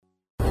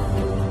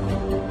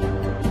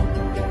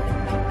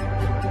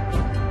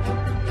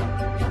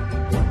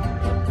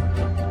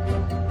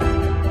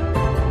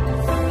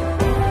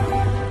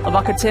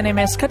Labvakar,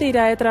 cienījamies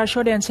skatītāji, ētrā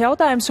šodienas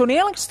jautājums un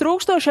ielikts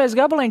trūkstošais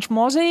gabaliņš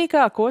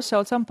mozaīkā, ko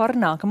saucam par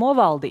nākamo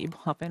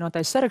valdību.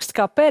 Apvienotais saraksts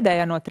kā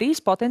pēdējā no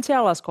 3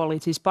 potenciālās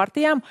koalīcijas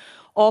partijām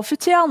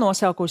oficiāli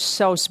nosaukusi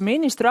savus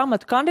ministru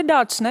amatu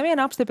kandidātus, nevien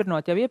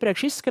apstiprinot jau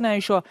iepriekš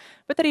izskanējušo,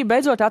 bet arī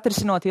beidzot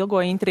atrisinot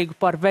ilgo intrigu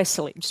par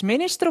veselības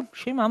ministru.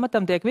 Šim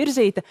amatam tiek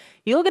virzīta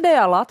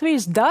ilgadējā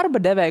Latvijas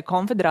darba devēja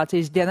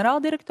konfederācijas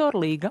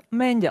ģenerāldirektora Līga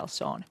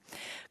Meņģelsone.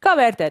 Kā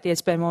vērtēt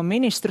iespējamo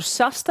ministru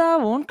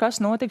sastāvu un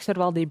kas notiks ar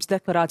valdības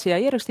deklarācijā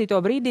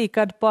ierakstīto brīdī,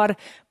 kad par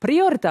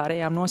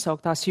prioritārajām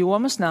nosauktās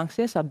jomas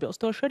nāksies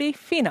atbilstoši arī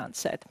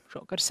finansēt?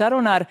 Šokar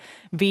sarunā ar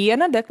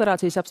viena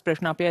deklarācijas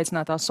apspriešanā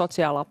pieaicinātā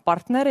sociālā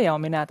partnere, jau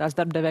minētās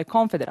darbdevēja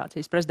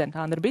konfederācijas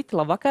prezidenta Andra Bita.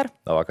 Labvakar!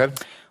 Labvakar!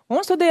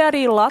 Un studijā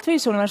arī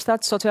Latvijas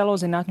Universitātes sociālo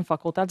zinātņu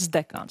fakultātes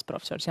dekāns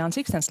profesors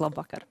Jānis Ikstens.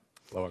 Labvakar!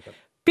 Labvakar!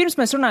 Pirms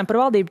mēs runājam par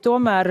valdību,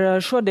 tomēr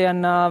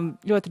šodien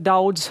ļoti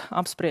daudz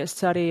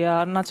apspriests arī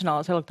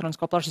Nacionālās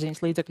elektronisko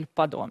plašsaziņas līdzekļu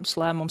padomes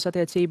lēmums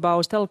attiecībā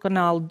uz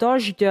telekanālu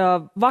Dožģa.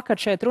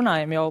 Vakar šeit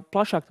runājam jau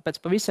plašāk, tāpēc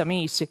pavisam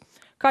īsi.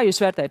 Kā jūs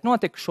vērtējat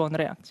notikušo un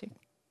reakciju?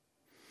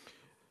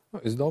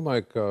 Es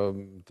domāju, ka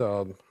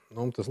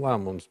tas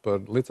lēmums par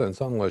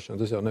licences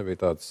anulēšanu, tas jau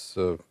nebija tāds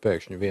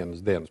pēkšņi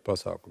vienas dienas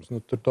pasākums.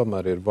 Tur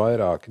tomēr ir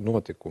vairāki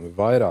notikumi,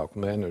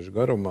 vairāku mēnešu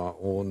garumā,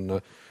 un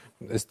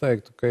es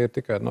teiktu, ka ir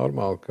tikai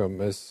normāli, ka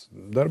mēs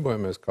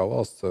darbojamies kā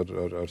valsts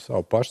ar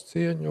savu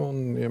pašcieņu,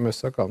 un ja mēs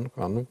sakām,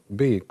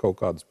 bija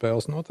kaut kāda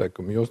spēles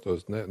noteikumi, jūs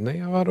tos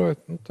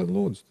neievērojat, tad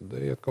lūdzu, tad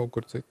ejiet kaut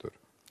kur citur.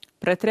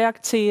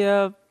 Pretreakcija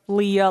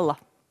liela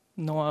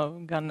no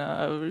gan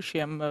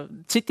šiem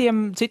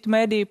citu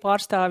mēdīju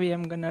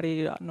pārstāvjiem, gan arī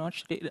no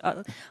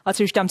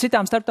atsevišķām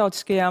citām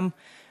starptautiskajām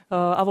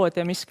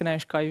avotiem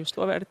izskanējuši, kā jūs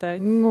to vērtējat?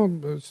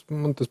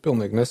 Man tas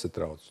pilnīgi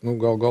nesatrauc.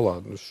 Gal galā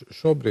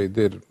šobrīd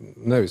ir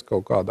nevis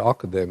kaut kāda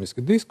akadēmiska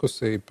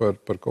diskusija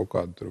par kaut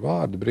kādu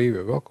vārdu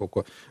brīvību, vēl kaut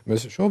ko.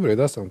 Mēs šobrīd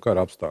esam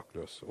kara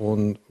apstākļos.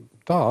 Un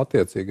tā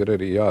attiecīgi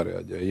arī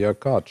jārēģē. Ja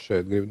kāds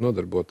šeit grib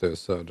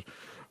nodarboties ar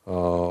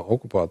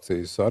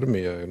okupācijas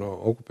armijai,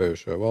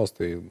 okupējušajā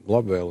valstī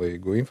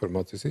labvēlīgu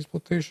informācijas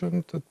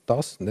izplatīšanu, tad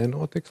tas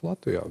nenotiks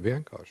Latvijā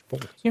vienkārši.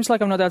 Punkts. Jums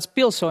laikam no tādas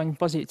pilsoņu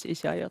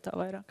pozīcijas jājautā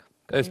vairāk.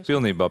 Es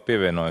pilnībā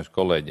pievienojos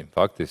kolēģim.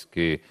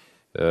 Faktiski,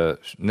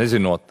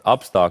 nezinot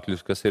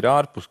apstākļus, kas ir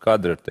ārpus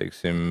kadra,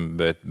 teiksim,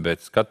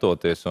 bet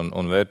skatoties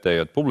un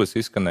vērtējot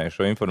publiski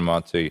izskanējušo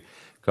informāciju,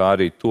 kā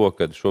arī to,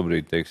 ka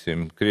šobrīd,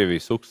 teiksim,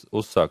 Krievijas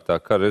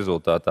uzsāktā kara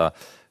rezultātā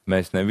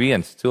mēs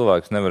neviens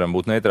cilvēks nevaram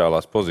būt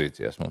neitrālās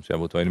pozīcijās. Mums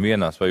jābūt vai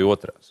vienās vai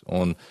otrās.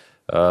 Un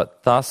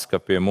tas, ka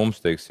pie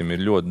mums, teiksim,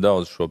 ir ļoti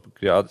daudz šo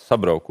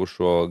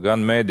sabraukušo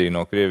gan mēdīju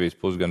no Krievijas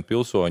puses, gan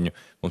pilsoņu,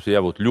 mums ir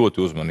jābūt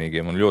ļoti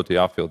uzmanīgiem un ļoti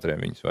jāfiltrē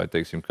viņus, vai,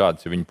 teiksim,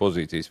 kādas ir viņa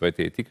pozīcijas, vai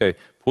tie ir tikai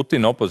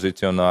Putina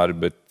opozicionāri,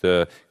 bet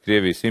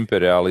Krievijas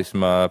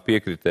imperialisma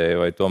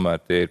piekritēji, vai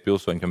tomēr tie ir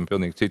pilsoņi, kam ir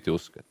pilnīgi citi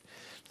uzskati.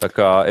 Tā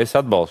kā es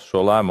atbalstu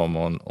šo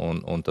lēmumu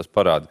un tas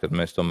parāda, ka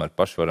mēs tomēr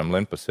paši varam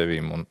lemt par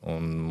sevīm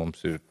un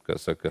mums ir, kā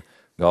saka,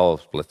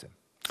 galvas pleciem.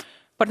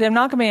 Par tiem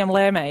nākamajiem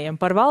lēmējiem,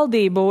 par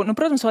valdību.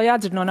 Protams, vēl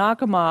jādzird no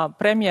nākamā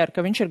premjera,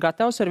 ka viņš ir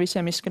gatavs ar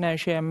visiem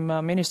izskanējušiem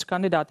ministru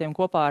kandidātiem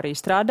kopā arī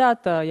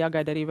strādāt.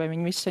 Jāgaida arī, vai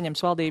viņi visi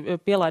saņems valdību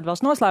pielaidu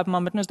valsts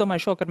noslēpumam, bet es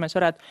domāju, šokar mēs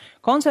varētu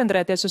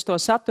koncentrēties uz to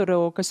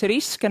saturu, kas ir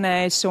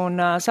izskanējis un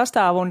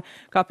sastāvu. Un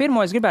kā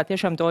pirmo es gribētu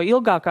tiešām to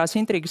ilgākās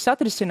intrigas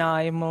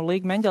atrisinājumu.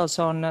 Līga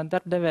Meņģelsone,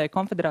 darbdevēja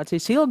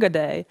konfederācijas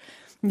ilgadēja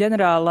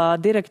ģenerālā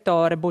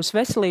direktore būs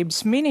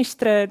veselības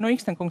ministre.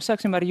 Ikstenkungs,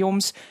 sāksim ar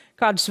jums.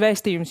 Kādus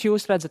vēstījumus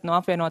jūs redzat no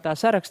apvienotā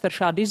saraksta ar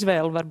šādu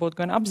izvēli, varbūt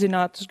gan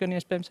apzinātus, gan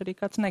iespējams arī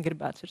kāds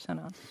negribēts ir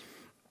sanācis?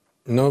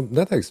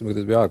 Neteiksim, ka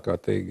tas bija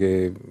ārkārtīgi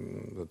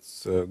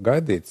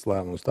gaidīts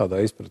lēmums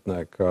tādā izpratnē,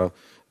 ka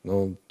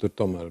tur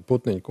tomēr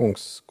Putniņa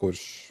kungs,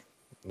 kurš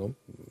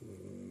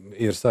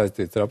ir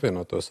saistīts ar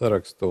apvienoto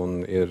sarakstu un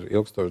ir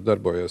ilgstoši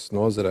darbojies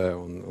nozarē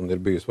un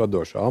ir bijusi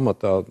vadošā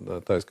amatā,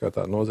 tā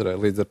skaitā nozarē.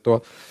 Līdz ar to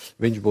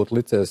viņš būtu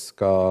licies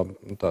kā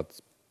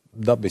tāds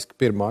dabiski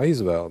pirmā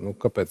izvēle.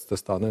 Kāpēc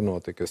tas tā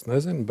nenotika, es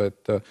nezinu,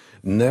 bet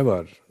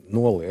nevar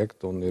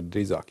noliegt un ir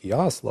drīzāk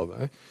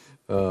jāslavē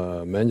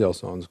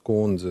Meņģelsones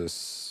kundzes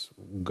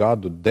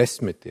gadu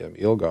desmitiem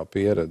ilgā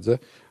pieredze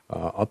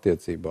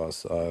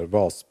attiecībās ar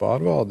valsts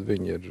pārvaldi.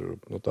 Viņa ir,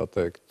 tā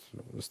teikt,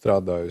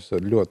 strādājusi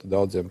ar ļoti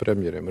daudziem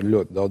premjeriem, ar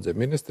ļoti daudziem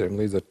ministriem.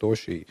 Līdz ar to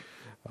šī,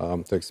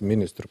 teiksim,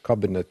 ministru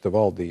kabineta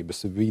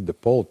valdības vide,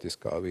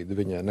 politiskā vide,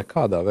 viņai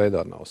nekādā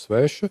veidā nav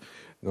sveša.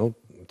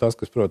 Tas,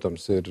 kas,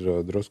 protams, ir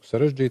drusku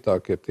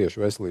sarežģītāk, ir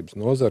tieši veselības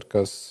nozara,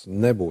 kas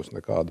nebūs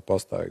nekāda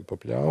pastaiga pa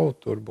pļauju.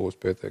 Tur būs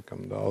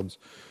pietiekami daudz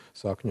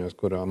sakņos,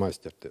 kurām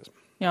aizķerties.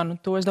 Jā,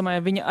 to, es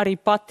domāju, viņa arī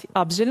pati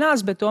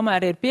apzinās, bet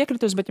tomēr ir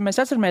piekritus. Bet, ja mēs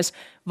atceramies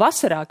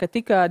vasarā, kad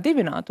tika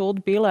dibināta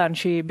Ulda Pīlēna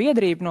šī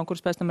biedrība, no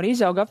kuras pēc tam arī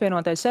izauga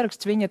apvienotais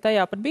saraksts, viņa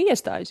tajā pat bija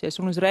iestājusies.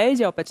 Un uzreiz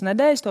jau pēc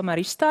nedēļas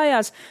tomēr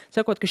izstājās,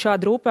 sakot, ka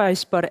šādi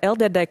rūpējas par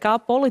LDDK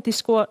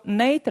politisko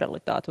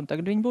neutralitāti. Un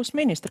tagad viņa būs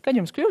ministra. Kad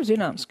jums kļuva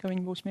zināms, ka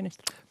viņa būs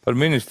ministra? Par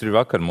ministri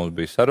vakar mums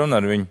bija saruna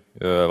ar viņu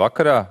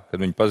vakarā, kad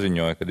viņi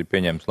paziņoja, kad ir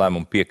pieņēmis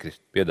lēmumu piekrist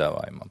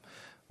piedāvājumam.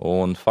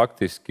 Un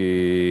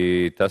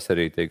faktiski tas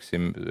arī,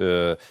 teiksim,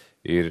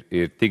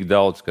 ir tik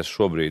daudz, kas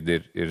šobrīd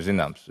ir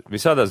zināms.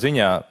 Visādā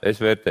ziņā es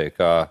vērtēju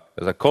kā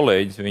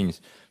kolēģis viņas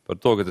par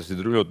to, ka tas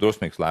ir ļoti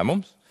drosmīgs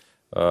lēmums.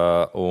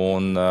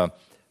 Un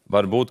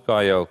varbūt,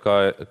 kā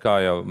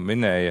jau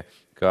minēja,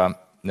 ka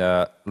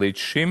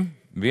līdz šim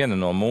viena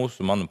no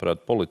mūsu,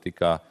 manuprāt,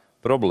 politikā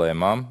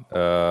problēmām,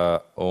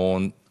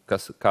 un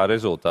kā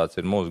rezultāts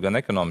ir mūsu gan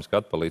ekonomiska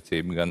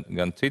atpalīdzība,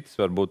 gan citas,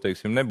 varbūt,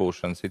 teiksim,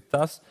 nebūšanas, ir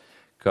tas,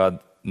 kad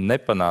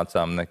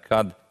nepanācām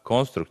nekad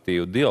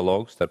konstruktīvu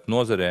dialogu starp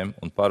nozarēm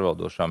un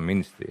pārvaldošām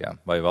ministrijām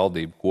vai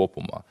valdību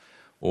kopumā.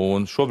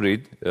 Un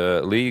šobrīd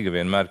Līga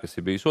vienmēr, kas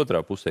ir bijis otrā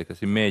pusē,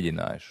 kas ir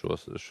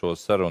mēģinājuši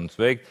šos sarunas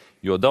veikt,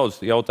 jo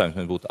daudz jautājumus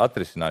mēs būtu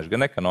atrisinājuši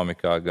gan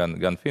ekonomikā,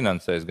 gan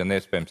finansēs, gan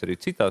iespējams arī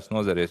citās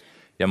nozarēs,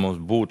 ja mums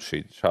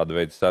būtu šāda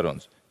veida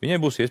sarunas.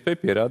 Viņai būs iespēja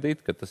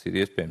pierādīt, ka tas ir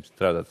iespējams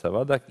strādāt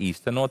savādāk,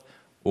 īstenot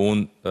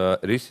un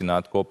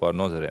risināt kopā ar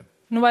nozarēm.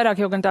 Vairāk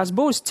jau gan tās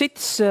būs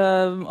citas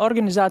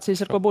organizācijas,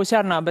 ar ko būs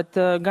jārunā, bet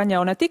gan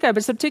jau ne tikai,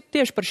 bet starp citu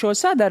tieši par šo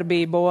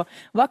sadarbību.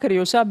 Vakar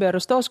jūs abi ar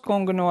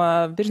Rostovskungu no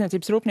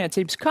Tirzniecības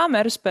rūpniecības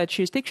kameras pēc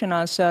šīs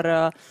tikšanās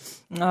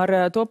ar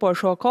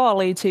topošo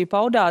koalīciju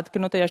paudāt,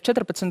 ka tajās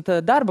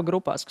 14 darba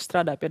grupās, kas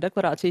strādāja pie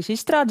deklarācijas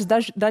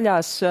izstrādes,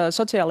 daļās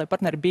sociālajie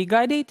partneri bija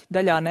gaidīti,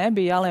 daļā ne,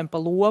 bija jāliem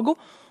pa logu.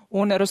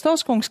 Un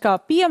Rostovskungs kā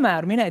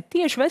piemēru minēja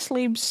tieši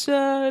veselības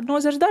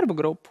nozares darba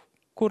grupu,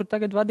 kuru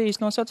tagad vadīs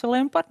no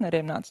sociālajiem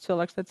partneriem. Nāca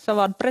cilvēks tāds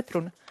savādi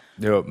pretruna.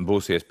 Jo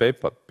būs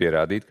iespēja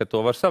pierādīt, ka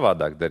to var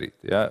savādāk darīt.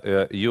 Ja?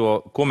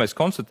 Jo, ko mēs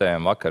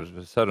konstatējam vakar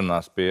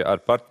sarunās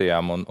ar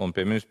partijām un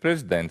pie ministra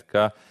prezidenta,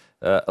 ka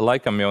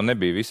laikam jau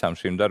nebija visām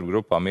šīm darba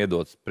grupām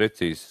iedots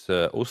precīzs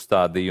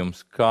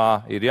uzstādījums,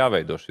 kā ir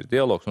jāveido šis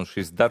dialogs un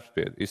šis darbs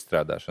pie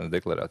izstrādāšanas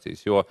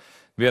deklarācijas. Jo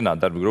vienā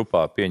darba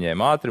grupā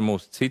pieņēma ātri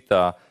mūsu,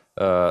 citā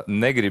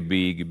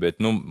negribīgi, bet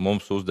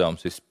mums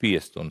uzdevums ir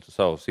spiest un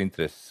savus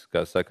intereses,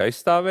 kā saka,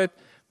 aizstāvēt.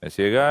 Mēs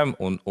iegājām,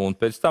 un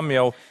pēc tam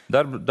jau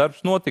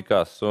darbs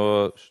notikās.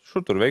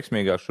 Šur tur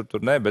veiksmīgāk, šur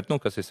tur ne, bet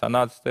kas ir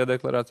sanācis tajā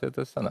deklarācijā,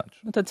 tas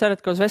sanācis. Tad cerat,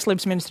 ka uz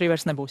veselības ministriju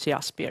vairs nebūs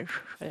jāspiež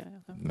šajā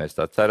jautājumā? Mēs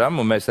tā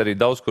ceram, un mēs arī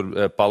daudz kur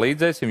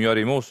palīdzēsim, jo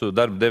arī mūsu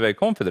darba devēja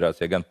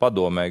konfederācija, gan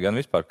padomē, gan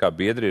vispār kā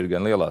biedri ir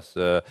gan lielās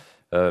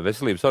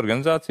veselības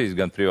organizācijas,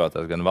 gan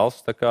privātās, gan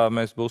valsts, tā kā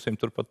mēs būsim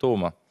turpat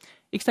tūmā.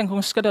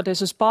 Ikstenkungs,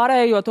 skatoties uz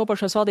pārējo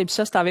topošās valdības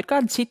sastāvu, ir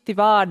kādi citi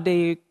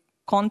vārdi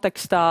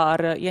kontekstā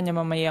ar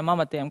ieņemamajiem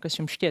amatiem, kas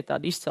jums šķiet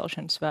tādi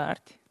izcelšanas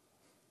vērti?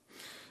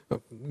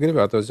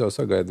 Gribētos jau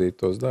sagaidīt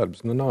tos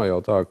darbus. Nav jau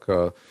tā, ka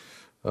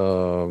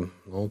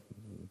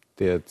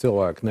tie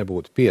cilvēki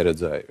nebūtu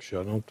pieredzējuši.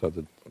 Ja?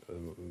 Tad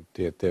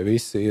tie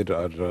visi ir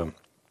ar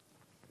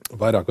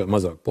vairāk vai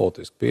mazāk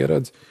politisku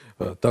pieredzi.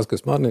 Tas,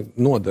 kas mani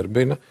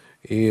nodarbina,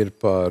 ir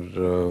par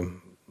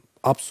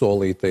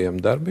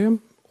apsolītajiem darbiem,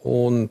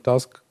 un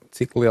tas,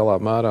 cik lielā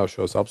mērā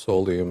šos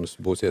apsolījumus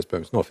būs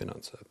iespējams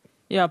nofinansēt.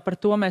 Jā, par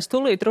to mēs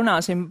tūlīt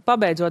runāsim.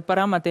 Pabeidzot par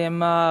amatiem,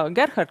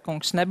 Gerhard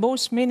kungs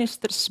nebūs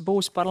ministrs,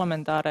 būs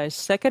parlamentārais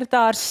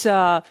sekretārs.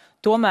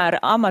 Tomēr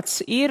amats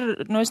ir,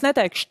 es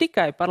neteikšu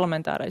tikai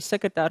parlamentārais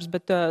sekretārs,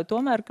 bet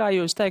tomēr, kā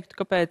jūs teiktu,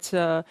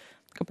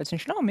 kāpēc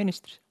viņš nav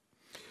ministrs?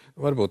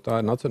 Varbūt tā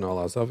ir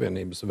Nacionālās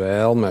apvienības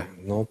vēlme,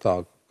 tā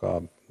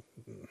kā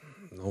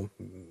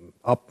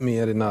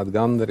apmierināt,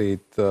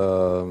 gandarīt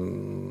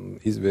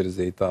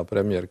izvirzītā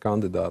premjera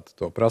kandidāta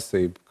to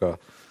prasību, ka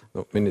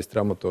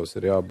ministra amatos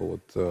ir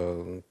jābūt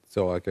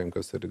cilvēkiem,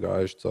 kas ir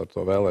gājuši caur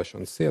to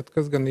vēlēšanu sietu,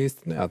 kas gan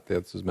īsti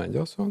neattiec uz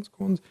Meņģelsons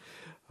kundzi.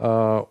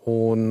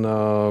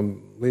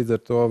 Līdz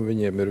ar to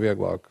viņiem ir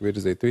vieglāk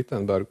virzīt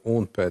Vitenbergu,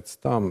 un pēc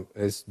tam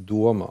es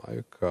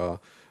domāju, ka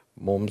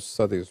mums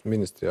satiksmes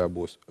ministrijā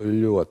būs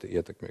ļoti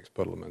ietekmīgs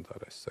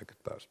parlamentārais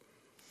sekretārs.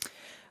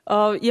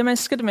 Ja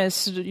mēs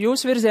skatāmies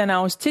jūsu virzienā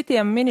uz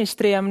citiem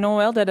ministriem,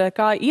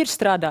 LDDK ir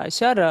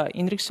strādājusi ar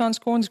Indriksons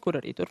kundzi, kur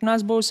arī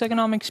turpinās būs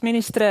ekonomikas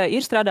ministre,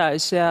 ir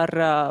strādājusi ar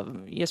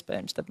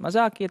iespējams tad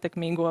mazāk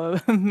ietekmīgo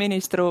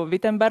ministru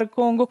Vitenbergu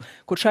kungu,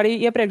 kurš arī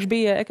iepriekš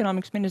bija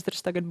ekonomikas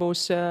ministrs, tagad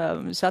būs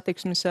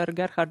satiksmes ar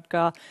Gerhardu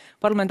kā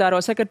parlamentāro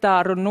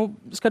sekretāru.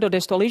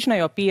 Skatoties to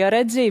līdzinējo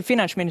pieredzi,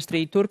 Finanšu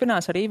ministrija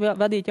turpinās arī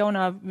vadīt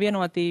jaunā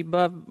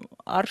vienotība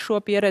ar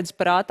šo pieredzi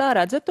prātā.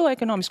 Redzat to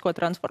ekonomisko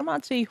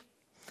transformāciju?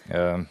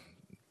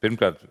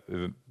 Pirmkārt,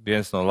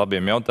 viens no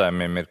labiem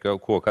jautājumiem ir,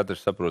 ko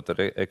katrs saprot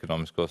ar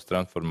ekonomiskos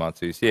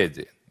transformācijas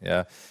jēdzienu.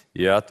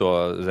 Ja to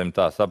zem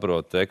tā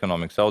saprot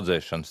ekonomikas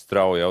audzēšanu,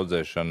 strauju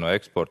audzēšanu,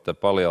 eksporta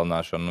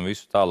palielināšanu un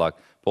visu tālāk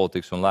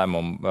politikas un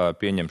lēmumu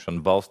pieņemšanu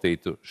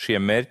balstītu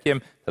šiem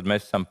mērķiem, tad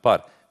mēs esam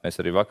par.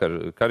 Mēs arī vakar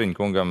Kariņa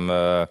kungam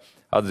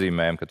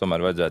atzīmējam, ka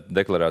tomēr vajadzētu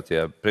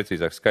deklarācijā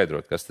precīzāk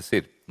skaidrot, kas tas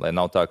ir, lai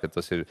nav tā, ka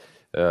tas ir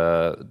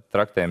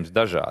traktējums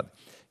dažādi.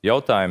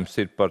 Jautājums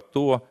ir par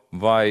to,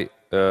 vai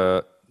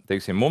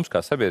mums kā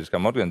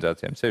sabiedriskām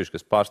organizācijām, sevišķi,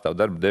 kas pārstāv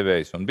darba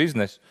devējus un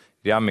biznesu,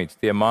 ir jāmīts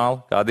tie māli,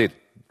 kādi ir.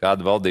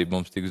 Kāda valdība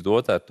mums tiks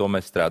dota, ar to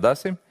mēs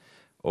strādāsim.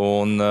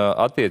 Un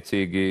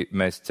attiecīgi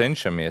mēs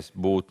cenšamies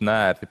būt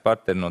neērti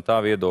partneri no tā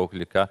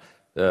viedokļa, ka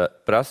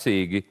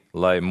prasīgi,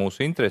 lai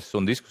mūsu intereses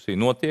un diskusija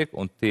notiek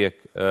un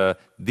tiek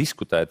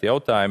diskutēti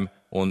jautājumi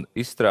un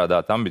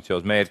izstrādāt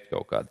ambiciozi mērķi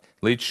kaut kādi.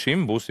 Līdz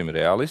šim būsim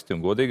realisti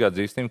un godīgi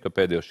atzīstam, ka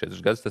pēdējos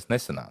 4 gadus tas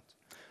nesanāca.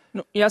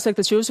 Nu, jāsaka,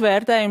 tas jūsu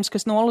vērtējums,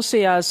 kas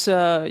nolasījās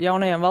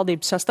jaunajam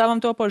valdības sastāvam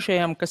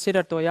topošajam, kas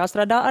ir ar to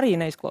jāstrādā, arī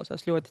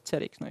neizklausās ļoti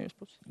cerīgs no jūsu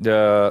puses.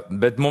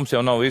 Bet mums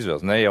jau nav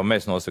izvēles. Ne jau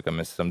mēs nosakām,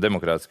 mēs esam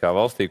demokrātiskā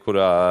valstī,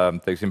 kurā,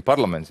 teiksim,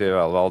 parlaments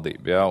ievēl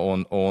valdību. Ja?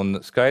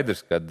 Un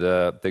skaidrs, ka,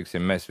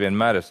 teiksim, mēs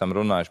vienmēr esam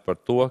runājuši par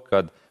to,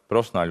 ka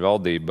profesionāļu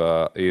valdība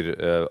ir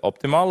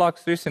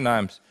optimālāks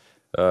risinājums.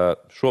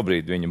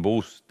 Šobrīd viņa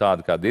būs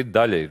tāda, kāda ir.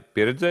 Daļa ir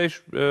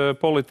pieredzējuši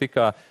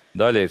politikā,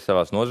 daļa ir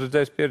savās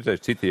nozarēs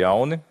pieredzējuši, citi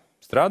jauni.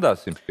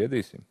 Strādāsim,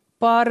 spiedīsim.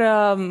 Par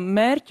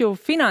mērķu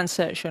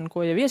finansēšanu,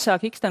 ko jau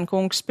iesāk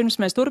Ikstenkungs, pirms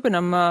mēs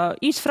turpinam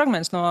īsts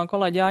fragments no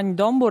kolēģa Jāņa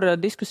Dombura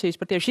diskusijas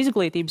par tieši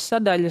izglītības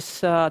sadaļas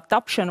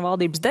tapšanu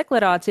valdības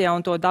deklarācijā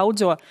un to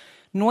daudzo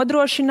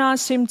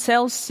nodrošināsim,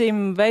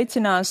 celsim,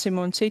 veicināsim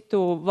un citu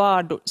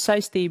vārdu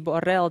saistību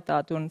ar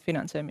realitāti un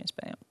finansējumu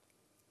iespējām.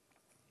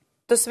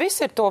 Tas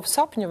viss ir to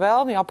sapņu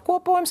vēlmju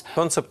apkopojums.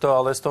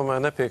 Konceptuāli es tomēr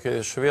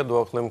nepiekrītu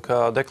viedoklim,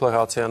 ka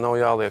deklarācijā nav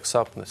jāliek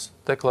sapnis.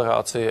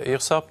 Deklarācija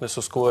ir sapnis,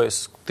 uz ko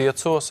es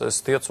tiecos.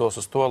 Es tiecos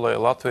uz to, lai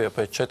Latvija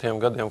pēc 4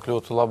 gadiem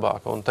kļūtu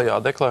labāka. Un tajā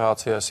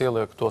deklarācijā es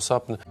ielieku to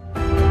sapni.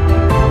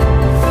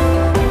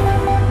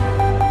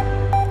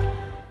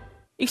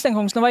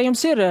 Ikstenkungs, vai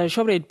jums ir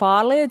šobrīd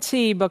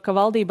pārliecība, ka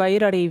valdībā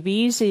ir arī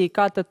vīzija,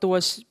 kā tad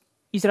tos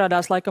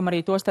izrādās laikam arī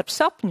to starp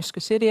sapņus,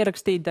 kas ir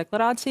ierakstīti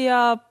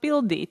deklarācijā,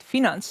 pildīt,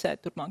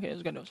 finansēt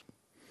turpmākajos gados?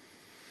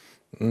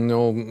 Nu,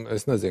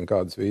 es nezinu,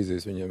 kādas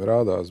vīzijas viņiem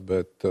rādās,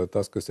 bet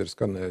tas, kas ir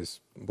skanējis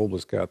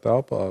publiskajā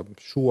telpā,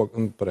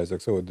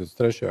 pareizāk sakot,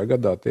 23.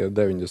 gadā tie ir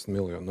 90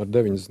 miljoni. Ar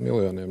 90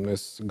 miljoniem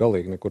mēs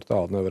galīgi nekur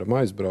tālu nevaram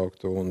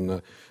aizbraukt,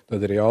 un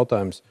tad ir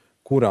jautājums,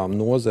 kurām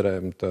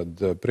nozarēm tad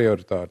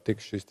prioritāri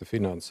tiks šis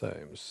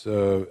finansējums.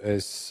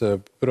 Es,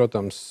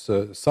 protams,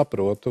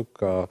 saprotu,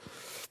 ka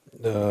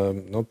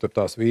tur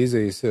tās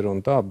vīzijas ir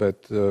un tā,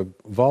 bet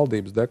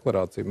valdības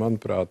deklarācija,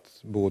 manuprāt,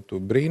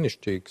 būtu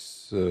brīnišķīgs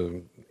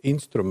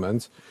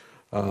instruments,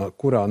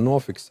 kurā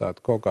nofiksēt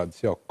kaut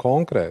kādas jau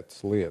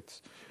konkrētas lietas,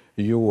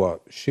 jo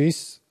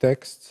šis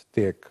teksts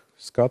tiek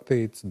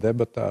skatīts,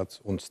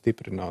 debatēts un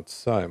stiprināts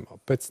Saeimā.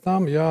 Pēc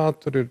tam,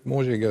 tur ir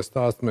mūžīgie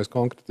stāsti, mēs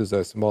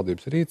konkretizēsim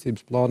valdības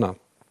rīcības plānā.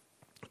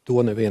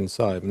 To neviena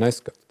Saeima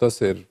neskata.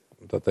 Tas ir,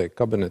 tā teikt,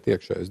 kabineta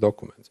iekšējais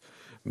dokuments.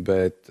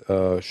 Bet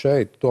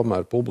šeit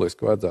tomēr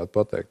publiski vajadzētu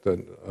pateikt,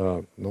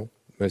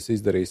 mēs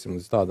izdarīsim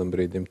līdz tādam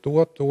brīdim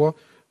to,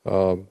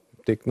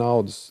 tik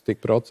naudas, tik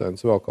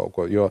procents, vēl kaut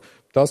ko. Jo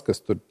tas, kas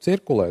tur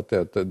cirkulē,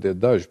 tad ir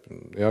daži,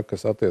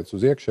 kas attiec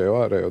uz iekšējo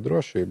ārējo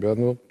drošību,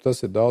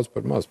 tas ir daudz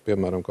par maz.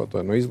 Piemēram, kaut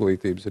vai no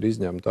izglītības ir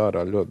izņemta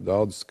ārā ļoti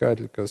daudz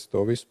skaitļu, kas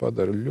to visu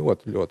padara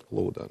ļoti, ļoti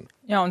plūdeni.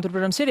 Jā, un tur,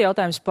 protams, ir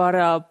jautājums par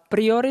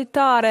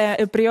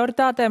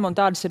prioritātēm, un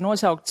tādas ir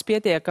nosauktas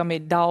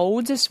pietiekami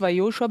daudzas. Vai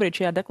jūs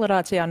šobrīd šajā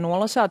deklarācijā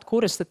nolasāt,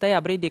 kuras tad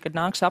tajā brīdī, kad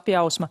nāks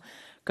apjausma,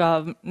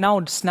 ka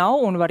naudas nav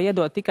un var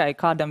iedot tikai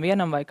kādam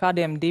vienam vai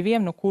kādiem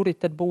diviem, kuri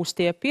tad būs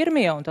tie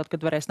pirmie, un tad,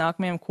 kad varēs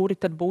nākamajiem, kuri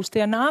tad būs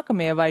tie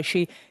nākamie, vai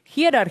šī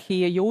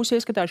hierarhija jūs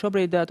ieskatā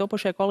šobrīd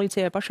topošajai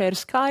koalīcijai pašai ir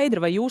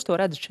skaidra, vai jūs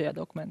to redzat šajā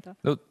dokumentā?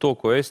 To,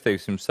 ko es,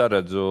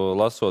 saredzu,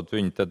 lasot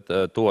viņu,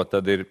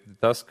 tad ir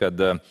tas, kad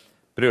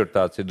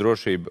prioritāts ir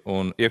drošība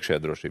un iekšējā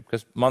drošība,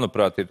 kas,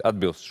 manuprāt, ir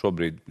atbilst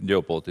šobrīd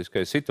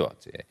ģeopolitiskajai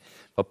situācijai.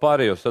 Pa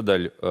pārējo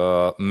sadaļu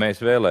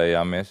mēs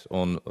vēlējāmies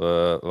un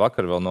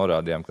vakar vēl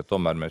norādījām, ka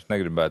tomēr mēs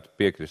negribētu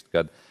piekrist,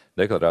 kad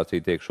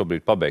deklarācija tiek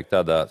šobrīd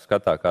pabeigta tādā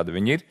skatā, kāda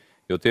viņa ir,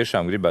 jo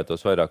tiešām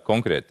gribētos vairāk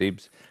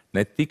konkrētības,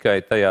 ne tikai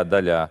tajā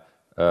daļā,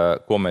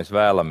 ko mēs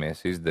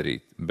vēlamies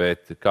izdarīt,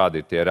 bet kādi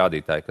ir tie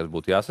rādītāji, kas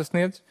būtu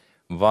jāsasniedz,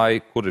 vai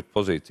kur ir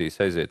pozīcijas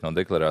aiziet no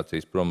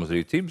deklarācijas prom uz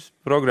rīcības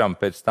programmu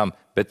pēc tam,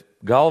 bet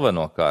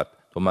galvenokārt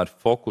tomēr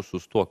fokus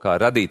uz to, kā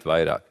radīt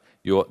vairāk.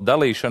 Jo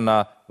dalīšanā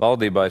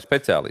valdībā ir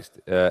speciālisti.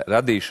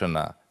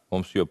 Radīšanā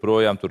mums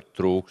joprojām tur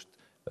trūkst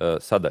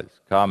sadaļas.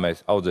 Kā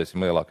mēs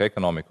audzēsim lielāku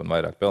ekonomiku un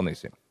vairāk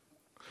pelnīsim.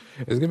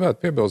 Es gribētu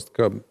piebilst,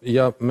 ka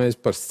ja mēs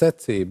par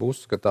secību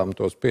uzskatām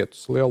tos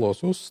 5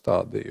 lielos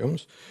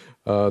uzstādījumus,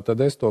 tad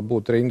es to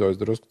būtu rindojis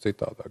drusku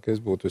citādāk. Es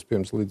būtu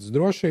vispirms līdz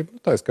drošību,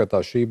 tā skatā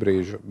šī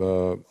brīža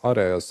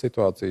ārējās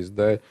situācijas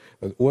dēļ,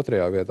 2.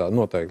 vietā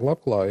noteikti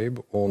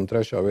labklājību un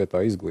 3.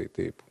 vietā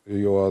izglītību.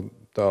 Jo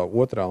tā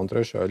 2. un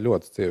 3. ir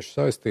ļoti cieši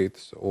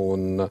saistītas,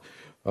 un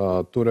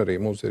tur arī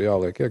mums ir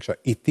jāliek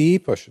iekšā. It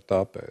īpaši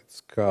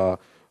tāpēc,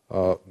 ka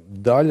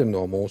daļa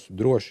no mūsu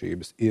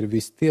drošības ir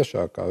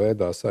vistiešākā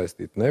veidā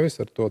saistīta nevis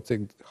ar to,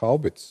 cik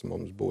haubicas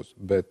mums būs,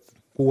 bet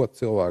ko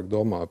cilvēki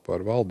domā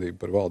par valdību,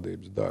 par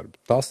valdības darbu.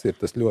 Tas ir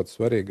tas ļoti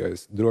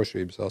svarīgais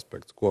drošības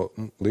aspekts, ko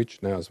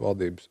līdzinājās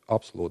valdības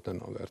absolūti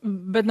nenovērtē.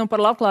 Bet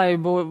par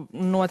labklājību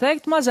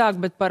noteikti mazāk,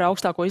 bet par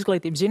augstāko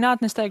izglītību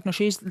zinātni, es teiktu,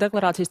 šīs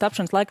deklarācijas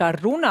tapšanas laikā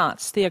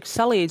runāts tiek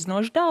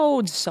salīdzinoši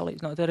daudz,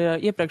 salīdzinot ar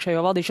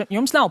iepriekšējo valdīšanu.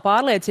 Jums nav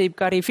pārliecība,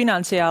 ka arī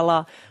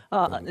finansiālā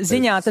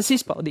ziņā tas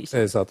izpaudīs?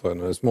 Es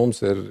atvainojos.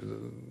 Mums ir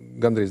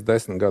gandrīz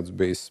 10 gadus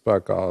bijis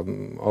spēkā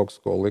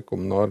augstskolu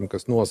likuma norma,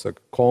 kas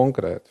nosaka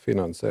konkrēti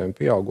finansējumu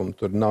pieaugumu.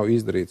 Tur nav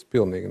izdarīts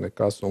pilnīgi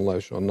nekas, un lai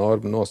šo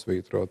normu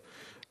nosvītrot,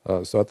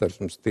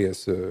 Satversmes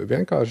tiesa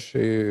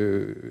vienkārši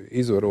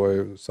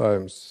izvaroja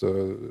Saeimas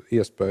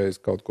iespējas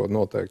kaut ko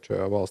noteikt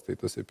šajā valstī.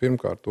 Tas ir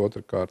pirmkārt,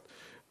 otrkārt,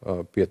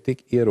 pie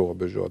tik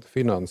ierobežota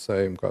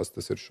finansējuma, kāds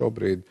tas ir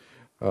šobrīd.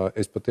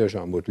 Es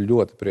patiešām būtu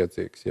ļoti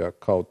priecīgs, ja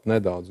kaut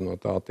nedaudz no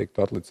tā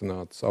tiktu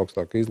atlicinātas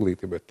augstāka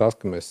izglītība, bet tas,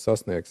 ka mēs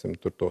sasniegsim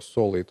tur tos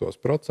solītos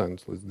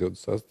procentus līdz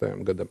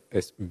 28. gadam,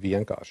 es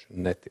vienkārši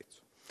neticu.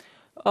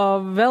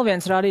 Vēl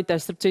viens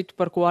rādītājs, starp citu,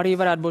 par ko arī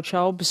varētu būt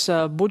šaubas,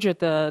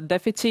 budžeta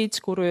deficīts,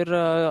 kuru ir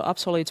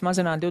apsolīts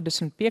mazināt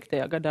 25.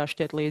 gadā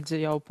šķiet līdz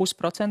jau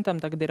 0,5%,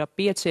 tagad ir ap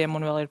 5%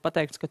 un vēl ir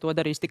pateikts, ka to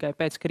darīs tikai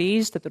pēc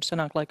krīzes, tad tur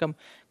sanāk laikam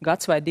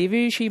gads vai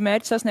 2 šī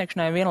mērķa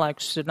sasniegšanai,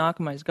 vienlaikus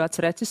nākamais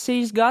gads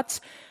recesijas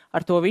gads.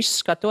 Ar to visu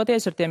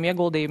skatoties, ar tiem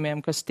ieguldījumiem,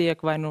 kas tiek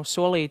vai nu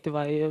solīti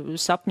vai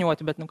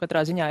sapņoti, bet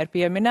katrā ziņā ir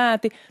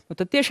pieminēti,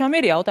 tad tiešām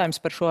ir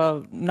jautājums par šo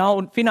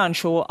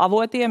finanšu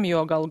avotiem,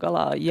 jo galu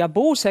galā, ja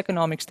būs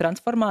ekonomikas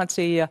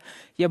transformācija,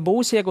 ja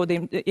būs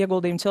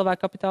ieguldījumi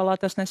cilvēku kapitālā,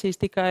 tas nesīs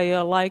tikai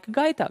laika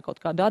gaitā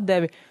kaut kādu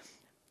atdevi.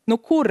 No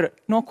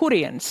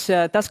kurienes?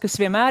 Tas, kas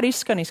vienmēr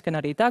izskan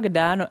arī tagad,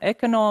 ēnu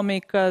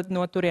ekonomika,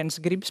 no turienes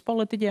gribas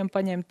politiķiem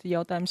paņemt,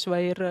 jautājums,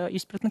 vai ir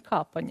izpratne,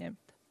 kā paņemt?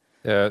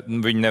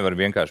 Viņi nevar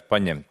vienkārši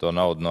paņemt to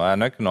naudu no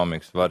ēnu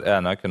ekonomikas, var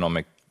ēnu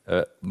ekonomiku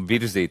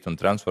virzīt un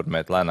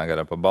transformēt lēnā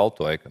garā pa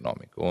balto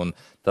ekonomiku. Un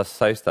tas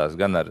saistās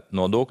gan ar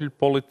nodokļu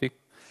politiku,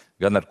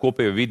 gan ar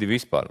kopējo vidi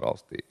vispār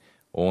valstī.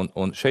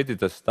 Un šeit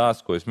ir tas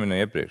stāsts, ko es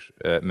minēju iepriekš.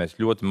 Mēs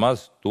ļoti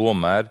maz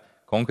tomēr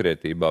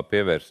konkrētībā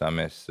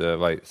pievērsāmies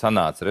vai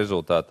sanāca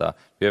rezultātā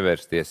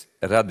pievērsties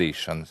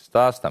radīšanas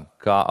stāstam,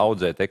 kā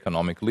audzēt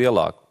ekonomiku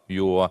lielāku,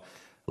 jo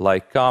lai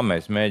kā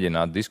mēs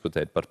mēģinātu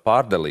diskutēt par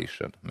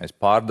pārdalīšanu, mēs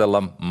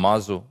pārdalam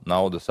mazu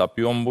naudas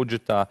apjomu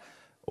budžetā,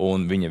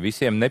 un viņa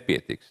visiem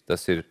nepietiks.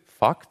 Tas ir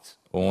fakts,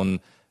 un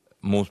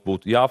mums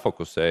būtu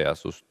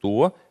jāfokusējās uz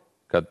to,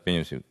 kad,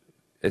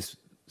 es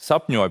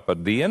sapņoju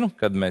par dienu,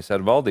 kad mēs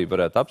ar valdību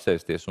varētu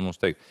apsēsties un mums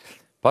teikt,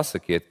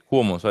 pasakiet,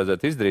 ko mums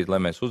vajadzētu izdarīt,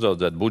 lai mēs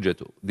uzaudzētu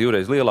budžetu 2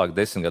 reizes lielāku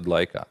 10 gadu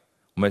laikā.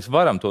 Un mēs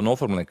varam to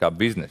noformulēt kā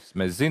biznesu.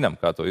 Mēs zinām,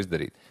 kā to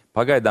izdarīt.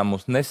 Pagaidām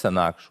mums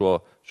nesanāk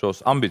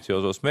šos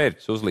ambiciozos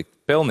mērķus uzlikt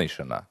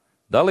pelnīšanā.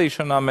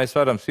 Dalīšanā mēs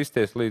varam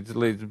sisties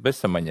līdz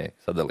bezsamaņai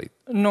sadalīt.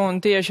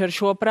 Un tieši ar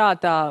šo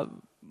prātā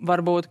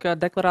varbūt, ka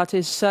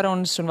deklarācijas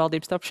sarunas un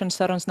valdības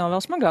tapšanas sarunas nav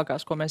vēl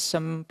smagākās, ko mēs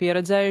esam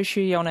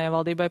pieredzējuši jaunajai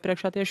valdībai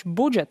priekšā tieši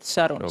budžeta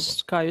sarunas.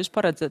 Kā jūs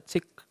paredzat,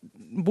 cik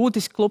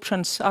būtiski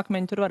klupšanas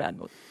akmeņi tur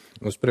varētu būt?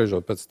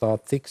 Spriežot pēc tā,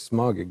 cik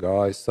smagi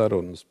gāja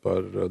sarunas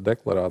par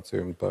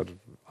deklarāciju un par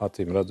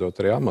acīm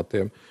redzot arī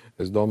amatiem,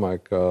 es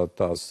domāju, ka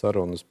tās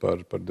sarunas par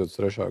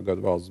 23.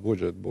 gadu valsts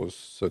budžetu būs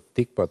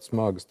tikpat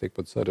smagas,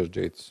 tikpat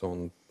sarežģītas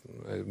un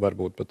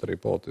varbūt pat arī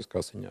politiski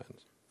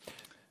asiņainas.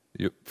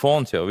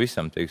 Fons jau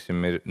visam,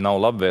 nav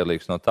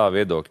labvēlīgs no tā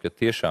viedokļa, ka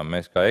tiešām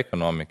mēs kā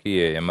ekonomika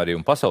ieejam arī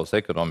un pasaules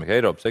ekonomika,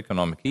 Eiropas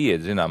ekonomika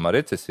ieiet zināmā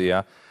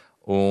recesijā.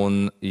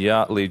 Un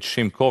ja līdz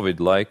šim Covid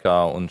laikā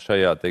un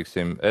šajā,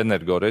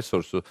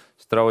 energoresursu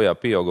straujā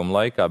pieauguma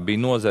laikā bija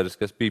nozares,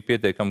 kas bija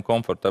pietiekami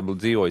komfortabli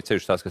dzīvoja,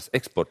 ceļš tās, kas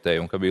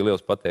eksportēja un ka bija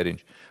liels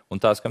patēriņš,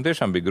 un tās, kam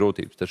tiešām bija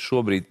grūtības, tad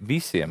šobrīd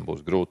visiem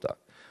būs grūtāk.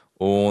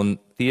 Un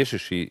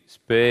tieši šī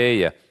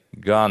spēja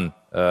gan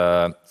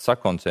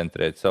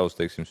sakoncentrēt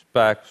savus,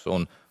 spēkus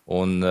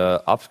un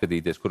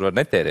apskatīties, kur var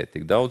netērēt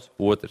tik daudz,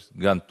 otrs,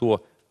 gan to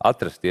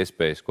atrast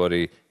iespējas, ko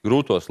arī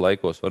grūtos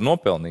laikos var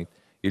nopelnīt,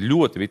 ir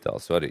ļoti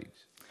vitāli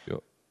svarīgs.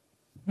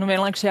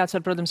 Vienlaikus jāatcer,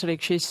 protams, arī,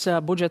 ka šīs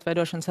budžeta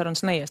veidošanas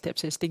sarunas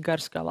neiestiepsies tik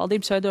garas kā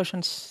valdības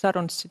veidošanas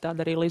sarunas,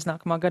 citādi arī līdz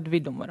nākamā gada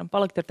vidum varam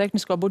palikt ar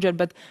tehnisko budžetu,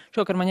 bet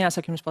šokar man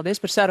jāsaka jums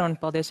paldies par sarunu,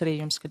 paldies arī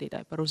jums,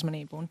 skatītāji, par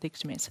uzmanību un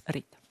tiksimies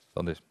rīt.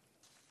 Paldies!